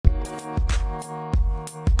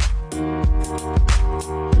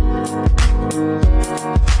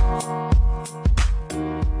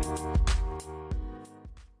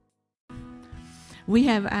We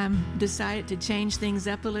have decided to change things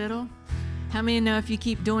up a little. How many know if you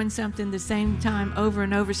keep doing something the same time over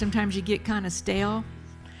and over, sometimes you get kind of stale?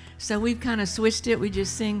 So we've kind of switched it. We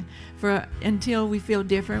just sing until we feel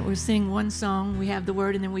different. We sing one song, we have the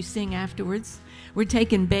word, and then we sing afterwards. We're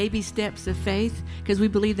taking baby steps of faith because we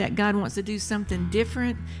believe that God wants to do something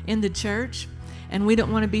different in the church. And we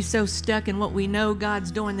don't want to be so stuck in what we know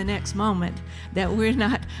God's doing the next moment that we're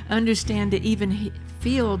not understand to even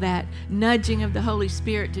feel that nudging of the Holy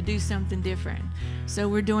Spirit to do something different. So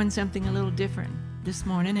we're doing something a little different this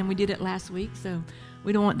morning, and we did it last week, so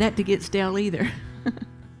we don't want that to get stale either.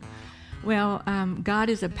 Well, God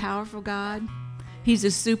is a powerful God. He's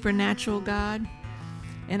a supernatural God.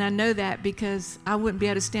 And I know that because I wouldn't be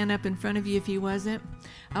able to stand up in front of you if he wasn't.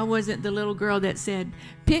 I wasn't the little girl that said,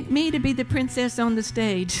 pick me to be the princess on the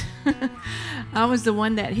stage. I was the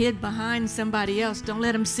one that hid behind somebody else. Don't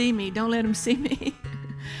let them see me. Don't let them see me.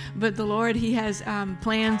 But the Lord, he has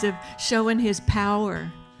plans of showing his power.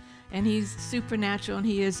 And he's supernatural, and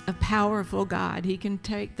he is a powerful God. He can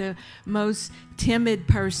take the most timid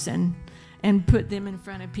person and put them in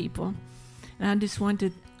front of people. And I just want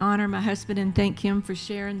to honor my husband and thank him for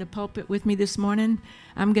sharing the pulpit with me this morning.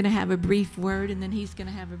 I'm going to have a brief word, and then he's going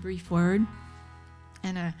to have a brief word.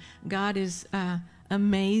 And God is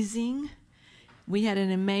amazing. We had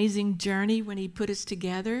an amazing journey when he put us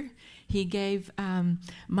together. He gave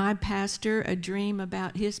my pastor a dream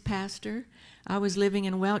about his pastor. I was living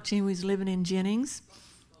in Welch, and he was living in Jennings.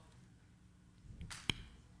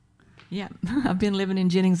 Yeah, I've been living in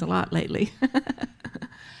Jennings a lot lately.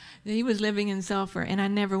 He was living in Sulphur, and I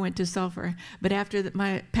never went to Sulphur. But after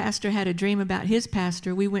my pastor had a dream about his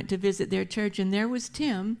pastor, we went to visit their church, and there was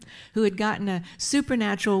Tim, who had gotten a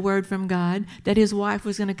supernatural word from God that his wife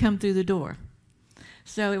was going to come through the door.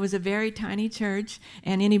 So it was a very tiny church,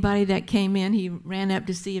 and anybody that came in, he ran up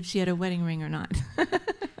to see if she had a wedding ring or not.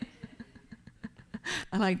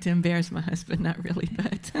 I like to embarrass my husband, not really,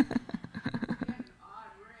 but...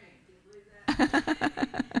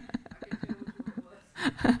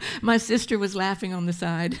 My sister was laughing on the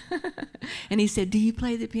side. And he said, do you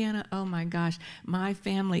play the piano? Oh my gosh, my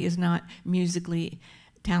family is not musically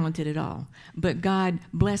talented at all. But God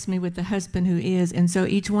blessed me with a husband who is, and so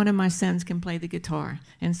each one of my sons can play the guitar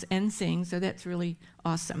and sing, so that's really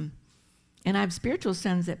awesome. And I have spiritual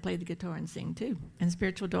sons that play the guitar and sing too, and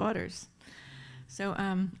spiritual daughters. So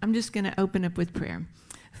I'm just going to open up with prayer.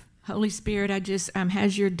 Holy Spirit, I just,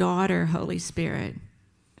 as your daughter, Holy Spirit,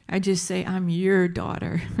 I just say, I'm your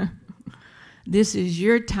daughter. This is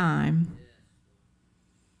your time.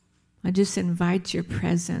 I just invite your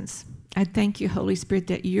presence. I thank you, Holy Spirit,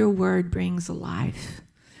 that your word brings life,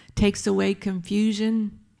 takes away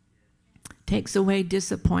confusion, takes away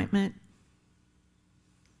disappointment,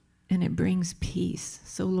 and it brings peace.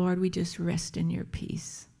 So, Lord, we just rest in your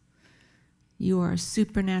peace. You are a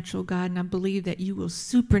supernatural God, and I believe that you will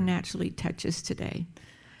supernaturally touch us today.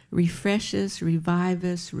 Refresh us, revive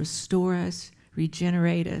us, restore us,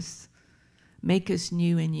 regenerate us, make us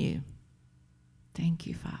new in you. Thank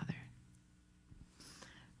you, Father.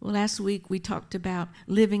 Well, last week we talked about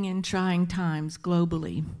living in trying times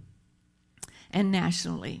globally and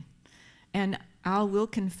nationally. And I will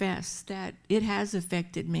confess that it has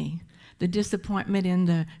affected me. The disappointment in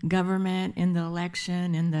the government, in the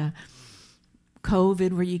election, in the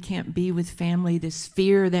COVID where you can't be with family, this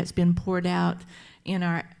fear that's been poured out in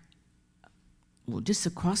our, well, just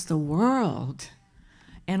across the world.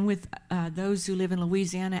 And with those who live in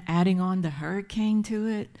Louisiana adding on the hurricane to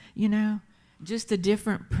it, you know, just the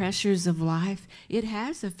different pressures of life, it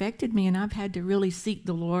has affected me, and I've had to really seek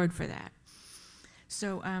the Lord for that.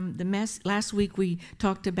 So last week we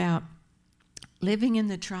talked about living in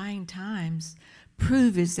the trying times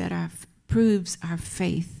proves our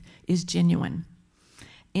faith is genuine.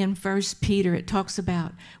 In 1 Peter, it talks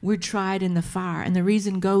about we're tried in the fire. And the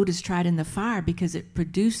reason gold is tried in the fire because it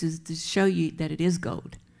produces to show you that it is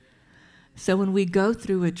gold. So when we go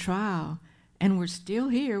through a trial and we're still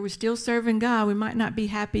here, we're still serving God, we might not be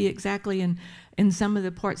happy exactly in some of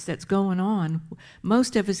the parts that's going on.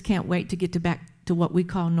 Most of us can't wait to get back to what we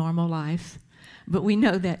call normal life. But we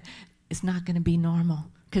know that it's not going to be normal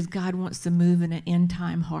because God wants to move in an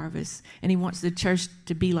end-time harvest. And he wants the church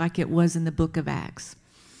to be like it was in the book of Acts.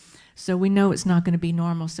 So we know it's not going to be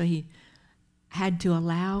normal. So he had to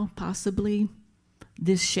allow possibly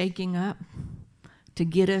this shaking up to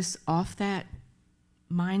get us off that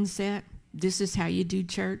mindset. This is how you do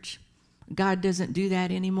church. God doesn't do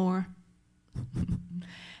that anymore.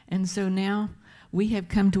 And so now we have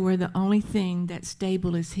come to where the only thing that's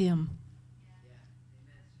stable is him.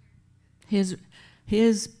 His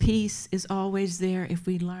His peace is always there if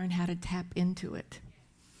we learn how to tap into it.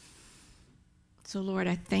 So, Lord,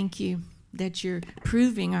 I thank you that you're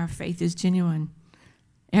proving our faith is genuine.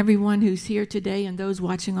 Everyone who's here today and those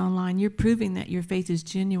watching online, you're proving that your faith is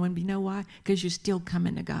genuine. But you know why? Because you're still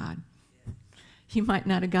coming to God. You might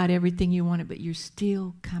not have got everything you wanted, but you're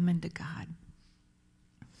still coming to God.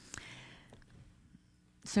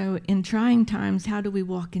 So in trying times, how do we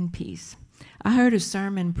walk in peace? I heard a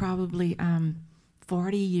sermon probably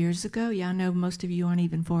 40 years ago. Yeah, I know most of you aren't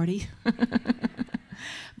even 40.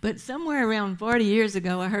 But somewhere around 40 years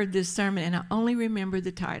ago, I heard this sermon, and I only remember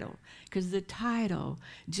the title, because the title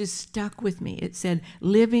just stuck with me. It said,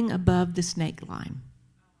 Living Above the Snake Line.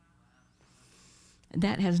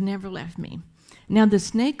 That has never left me. Now, the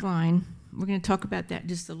snake line, we're going to talk about that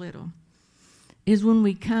just a little, is when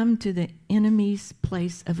we come to the enemy's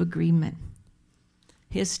place of agreement,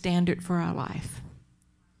 his standard for our life.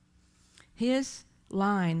 His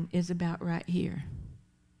line is about right here.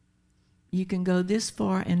 You can go this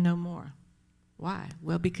far and no more. Why?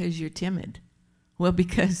 Well, because you're timid. Well,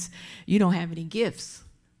 because you don't have any gifts.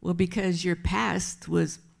 Well, because your past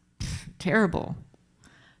was terrible.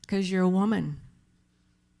 Because you're a woman.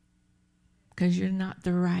 Because you're not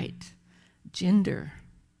the right gender.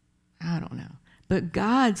 I don't know. But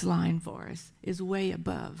God's line for us is way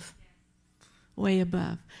above. Way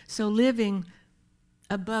above. So living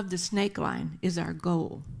above the snake line is our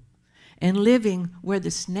goal. And living where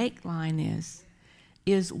the snake line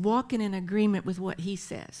is walking in agreement with what he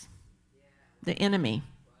says. The enemy.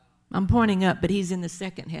 I'm pointing up, but he's in the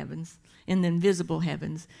second heavens, in the invisible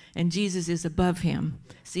heavens, and Jesus is above him,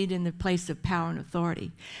 seated in the place of power and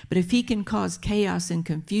authority. But if he can cause chaos and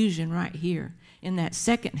confusion right here in that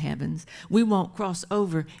second heavens, we won't cross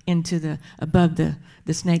over into above the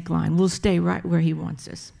snake line. We'll stay right where he wants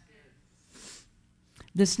us.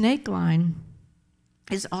 The snake line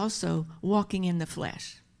is also walking in the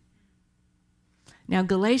flesh. Now,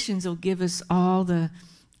 Galatians will give us all the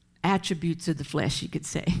attributes of the flesh, you could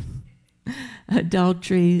say.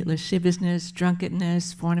 Adultery, lasciviousness,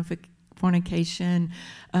 drunkenness, fornication,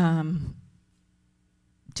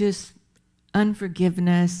 just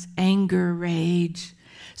unforgiveness, anger, rage.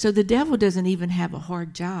 So the devil doesn't even have a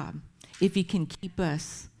hard job if he can keep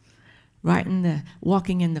us right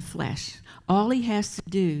walking in the flesh. All he has to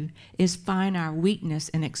do is find our weakness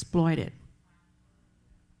and exploit it.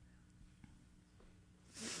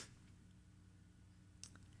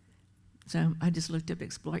 So I just looked up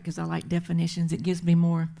exploit because I like definitions. It gives me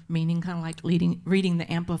more meaning, kind of like reading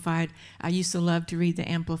the Amplified. I used to love to read the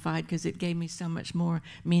Amplified because it gave me so much more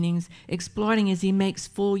meanings. Exploiting is he makes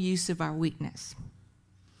full use of our weakness.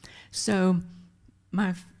 So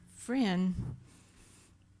my friend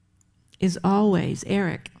is always,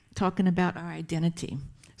 Eric, talking about our identity.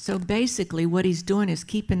 So basically what he's doing is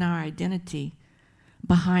keeping our identity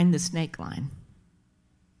behind the snake line.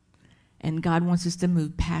 And God wants us to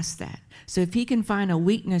move past that. So if he can find a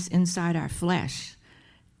weakness inside our flesh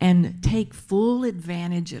and take full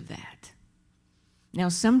advantage of that. Now,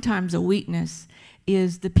 sometimes a weakness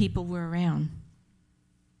is the people we're around.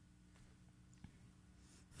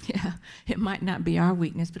 Yeah, it might not be our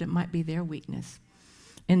weakness, but it might be their weakness.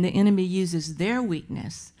 And the enemy uses their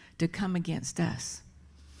weakness to come against us.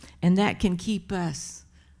 And that can keep us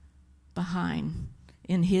behind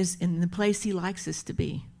in the place he likes us to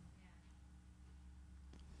be.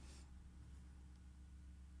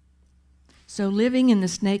 So living in the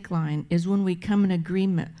snake line is when we come in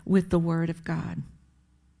agreement with the Word of God.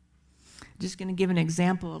 Just going to give an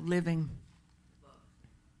example of living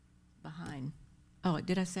behind. Oh,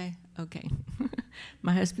 did I say? Okay.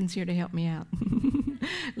 My husband's here to help me out.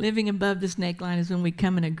 Living above the snake line is when we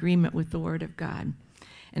come in agreement with the Word of God.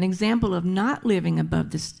 An example of not living above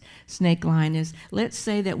the snake line is, let's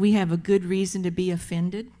say that we have a good reason to be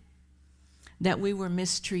offended, that we were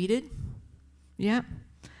mistreated. Yeah.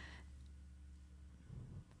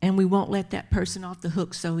 And we won't let that person off the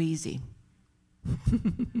hook so easy.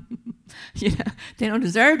 Yeah, they don't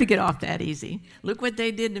deserve to get off that easy. Look what they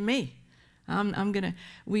did to me.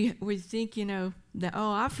 We think, that,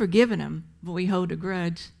 oh, I've forgiven them, but we hold a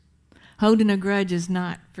grudge. Holding a grudge is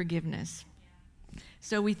not forgiveness.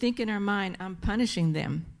 So we think in our mind, I'm punishing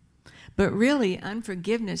them. But really,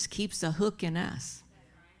 unforgiveness keeps a hook in us.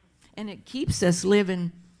 And it keeps us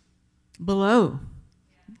living below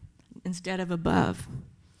instead of above.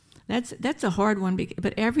 That's a hard one,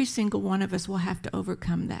 but every single one of us will have to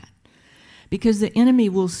overcome that. Because the enemy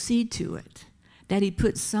will see to it that he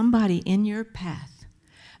puts somebody in your path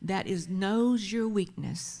that knows your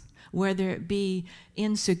weakness, whether it be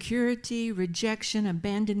insecurity, rejection,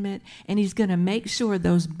 abandonment, and he's going to make sure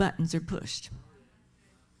those buttons are pushed.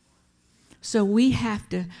 So we have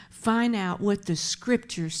to find out what the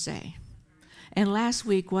scriptures say. And last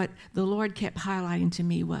week, what the Lord kept highlighting to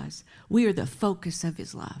me was, we are the focus of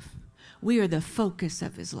his love. We are the focus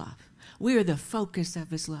of his love. We are the focus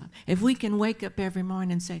of his love. If we can wake up every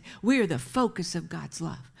morning and say, we are the focus of God's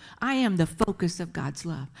love. I am the focus of God's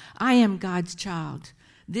love. I am God's child.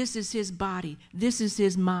 This is his body. This is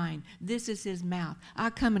his mind. This is his mouth.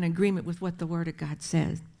 I come in agreement with what the Word of God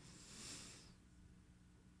says.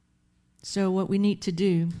 So what we need to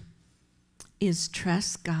do is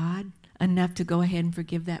trust God enough to go ahead and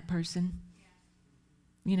forgive that person.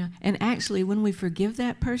 You know, and actually when we forgive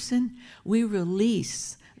that person, we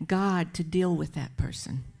release God to deal with that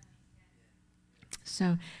person.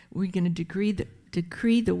 So we're going to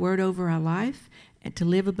decree the word over our life and to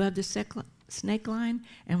live above the snake line,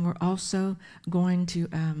 and we're also going to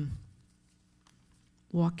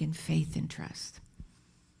walk in faith and trust.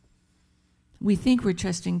 We think we're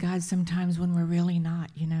trusting God sometimes when we're really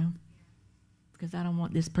not, you know, because I don't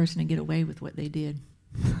want this person to get away with what they did.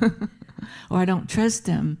 Or I don't trust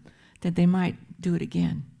them that they might do it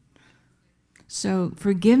again. So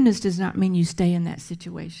forgiveness does not mean you stay in that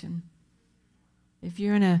situation. If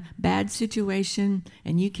you're in a bad situation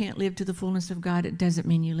and you can't live to the fullness of God, it doesn't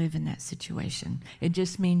mean you live in that situation. It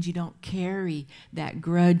just means you don't carry that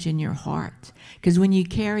grudge in your heart. Because when you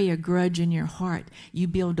carry a grudge in your heart, you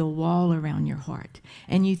build a wall around your heart.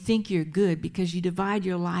 And you think you're good because you divide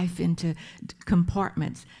your life into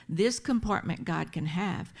compartments. This compartment God can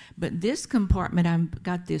have, but this compartment I've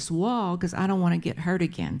got this wall because I don't want to get hurt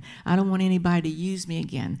again. I don't want anybody to use me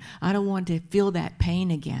again. I don't want to feel that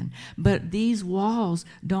pain again. But these walls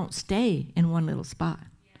don't stay in one little spot.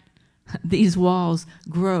 These walls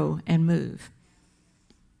grow and move.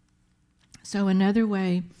 So another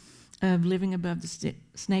way of living above the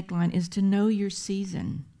snake line is to know your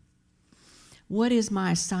season. What is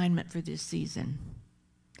my assignment for this season?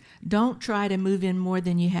 Don't try to move in more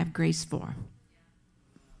than you have grace for.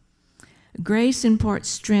 Grace imparts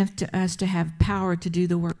strength to us to have power to do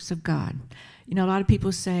the works of God. You know, a lot of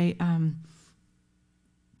people say,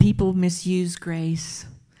 people misuse grace,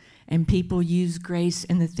 and people use grace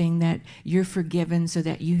in the thing that you're forgiven so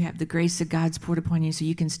that you have the grace of God's poured upon you so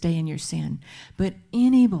you can stay in your sin. But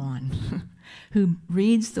anyone who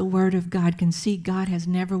reads the Word of God can see God has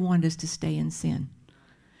never wanted us to stay in sin.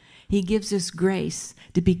 He gives us grace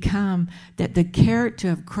to become that the character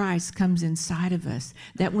of Christ comes inside of us.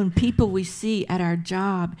 That when people we see at our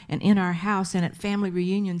job and in our house and at family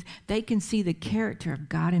reunions, they can see the character of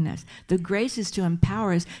God in us. The grace is to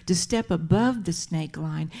empower us to step above the snake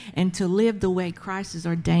line and to live the way Christ has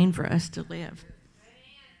ordained for us to live.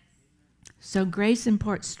 So grace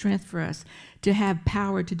imparts strength for us to have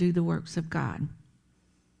power to do the works of God.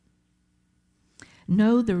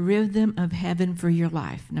 Know the rhythm of heaven for your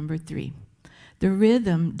life. Number 3. The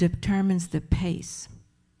rhythm determines the pace.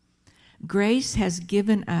 Grace has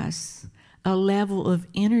given us a level of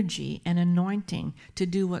energy and anointing to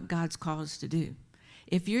do what God's called us to do.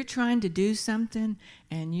 If you're trying to do something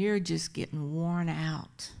and you're just getting worn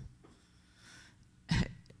out,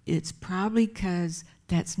 it's probably because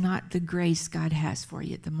that's not the grace God has for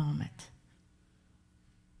you at the moment.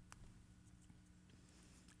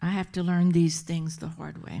 I have to learn these things the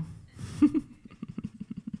hard way.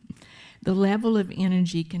 The level of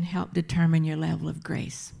energy can help determine your level of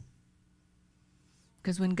grace.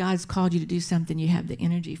 Because when God's called you to do something, you have the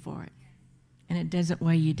energy for it. And it doesn't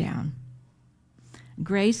weigh you down.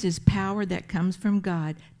 Grace is power that comes from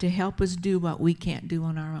God to help us do what we can't do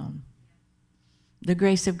on our own. The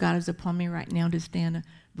grace of God is upon me right now to stand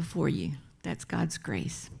before you. That's God's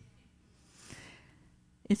grace.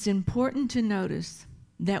 It's important to notice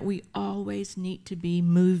that we always need to be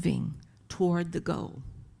moving toward the goal.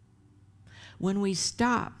 When we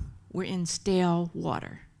stop, we're in stale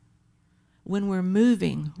water. When we're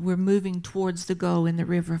moving towards the goal in the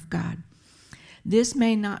river of God. This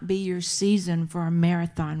may not be your season for a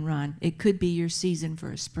marathon run. It could be your season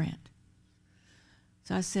for a sprint.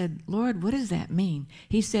 So I said, Lord, what does that mean?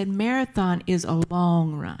 He said, marathon is a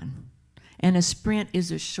long run. And a sprint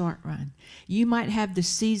is a short run. You might have the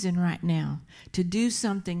season right now to do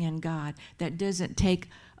something in God that doesn't take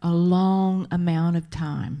a long amount of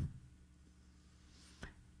time.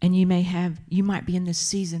 And you might be in this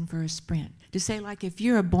season for a sprint. To say, like, if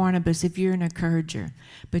you're a Barnabas, if you're an encourager,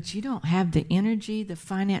 but you don't have the energy, the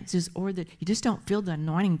finances, or you just don't feel the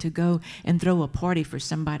anointing to go and throw a party for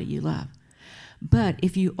somebody you love. But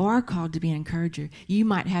if you are called to be an encourager, you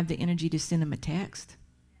might have the energy to send them a text.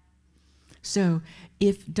 So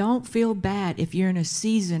don't feel bad if you're in a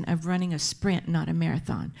season of running a sprint, not a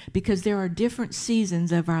marathon, because there are different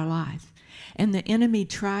seasons of our life. And the enemy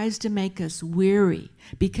tries to make us weary,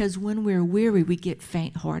 because when we're weary, we get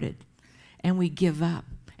faint-hearted and we give up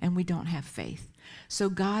and we don't have faith. So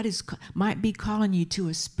God might be calling you to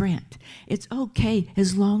a sprint. It's okay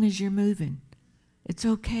as long as you're moving. It's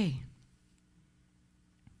okay.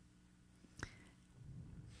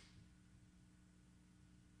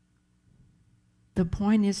 The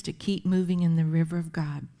point is to keep moving in the river of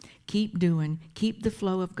God. Keep the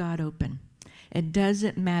flow of God open. It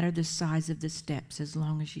doesn't matter the size of the steps as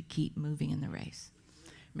long as you keep moving in the race.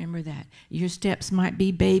 Remember that. Your steps might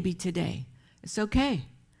be baby today. It's okay.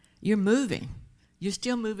 You're moving. You're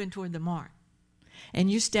still moving toward the mark.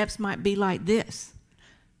 And your steps might be like this.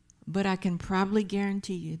 But I can probably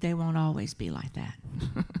guarantee you they won't always be like that.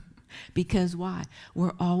 Because why?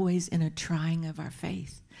 We're always in a trying of our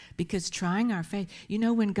faith. Because trying our faith, you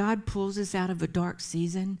know, when God pulls us out of a dark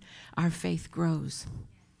season, our faith grows.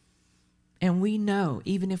 And we know,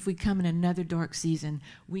 even if we come in another dark season,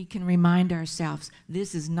 we can remind ourselves,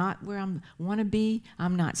 this is not where I want to be.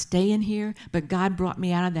 I'm not staying here, but God brought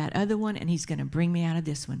me out of that other one, and he's going to bring me out of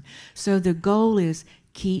this one. So the goal is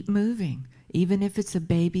keep moving, even if it's a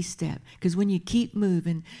baby step. Because when you keep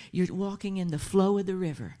moving, you're walking in the flow of the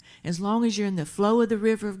river. As long as you're in the flow of the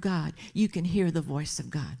river of God, you can hear the voice of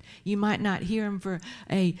God. You might not hear him for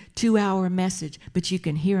a 2-hour message, but you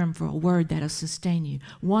can hear him for a word that'll sustain you.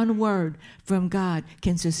 One word from God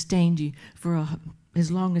can sustain you for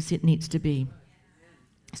as long as it needs to be.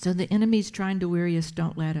 So the enemy's trying to weary us.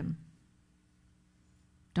 Don't let him.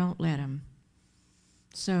 Don't let him.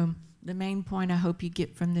 So the main point I hope you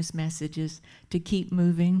get from this message is to keep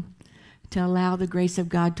moving, to allow the grace of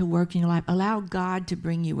God to work in your life. Allow God to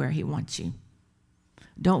bring you where he wants you.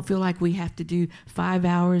 Don't feel like we have to do 5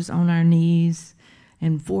 hours on our knees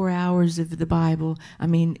and 4 hours of the Bible. I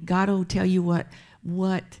mean, God will tell you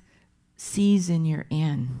what season you're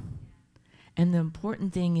in. And the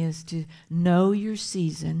important thing is to know your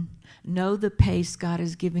season, know the pace God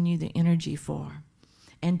has given you the energy for,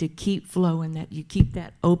 and to keep flowing, that you keep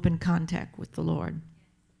that open contact with the Lord.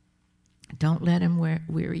 Don't let him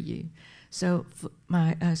weary you. So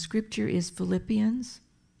my scripture is Philippians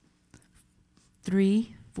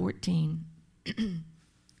 3:14.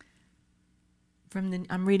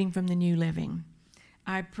 I'm reading from the New Living.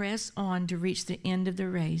 I press on to reach the end of the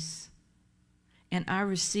race, and I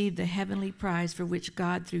receive the heavenly prize for which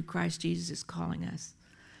God through Christ Jesus is calling us.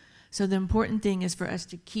 So the important thing is for us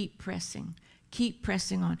to keep pressing. Keep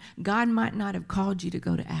pressing on. God might not have called you to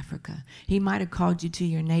go to Africa. He might have called you to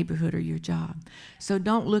your neighborhood or your job. So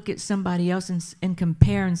don't look at somebody else and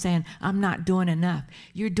compare and saying, I'm not doing enough.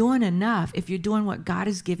 You're doing enough if you're doing what God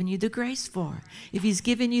has given you the grace for. If he's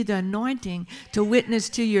given you the anointing to witness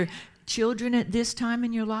to your children at this time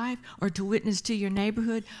in your life, or to witness to your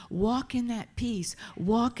neighborhood, walk in that peace,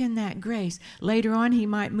 walk in that grace. Later on, he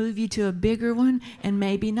might move you to a bigger one, and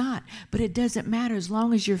maybe not. But it doesn't matter as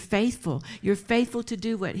long as you're faithful. You're faithful to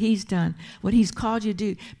do what he's done, what he's called you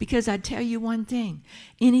to do. Because I tell you one thing,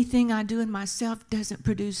 anything I do in myself doesn't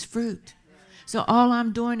produce fruit. So all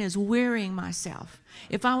I'm doing is wearying myself.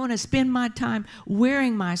 If I want to spend my time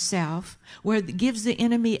wearying myself, where it gives the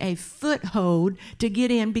enemy a foothold to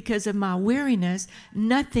get in because of my weariness,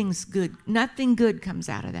 nothing good comes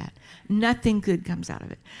out of that. Nothing good comes out of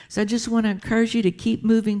it. So I just want to encourage you to keep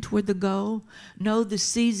moving toward the goal. Know the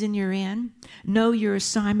season you're in. Know your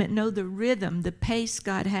assignment. Know the rhythm, the pace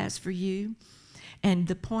God has for you. And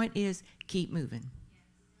the point is, keep moving.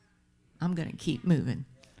 I'm going to keep moving.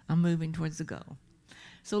 I'm moving towards the goal.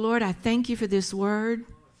 So, Lord, I thank you for this word.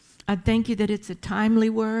 I thank you that it's a timely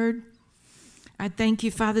word. I thank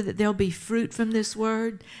you, Father, that there'll be fruit from this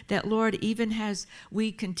word, that, Lord, even as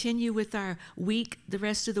we continue with our week, the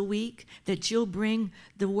rest of the week, that you'll bring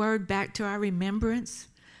the word back to our remembrance.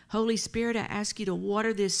 Holy Spirit, I ask you to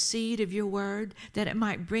water this seed of your word, that it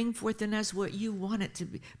might bring forth in us what you want it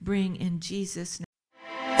to bring, in Jesus' name.